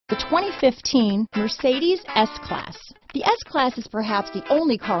The 2015 Mercedes S-Class. The S-Class is perhaps the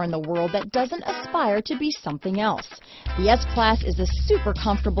only car in the world that doesn't aspire to be something else. The S-Class is a super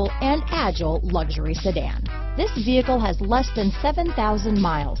comfortable and agile luxury sedan. This vehicle has less than 7,000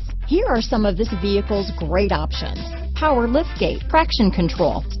 miles. Here are some of this vehicle's great options: power liftgate, traction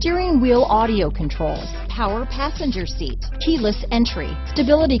control, steering wheel audio controls, power passenger seat, keyless entry,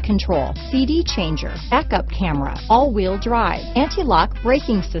 stability control, CD changer, backup camera, all-wheel drive, anti-lock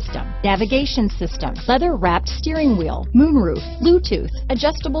braking system, navigation system, leather-wrapped steering wheel, moonroof, Bluetooth,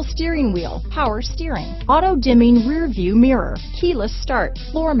 adjustable steering wheel, power steering, auto-dimming rear view mirror, keyless start,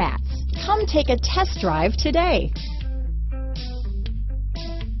 floor mats. Come take a test drive today.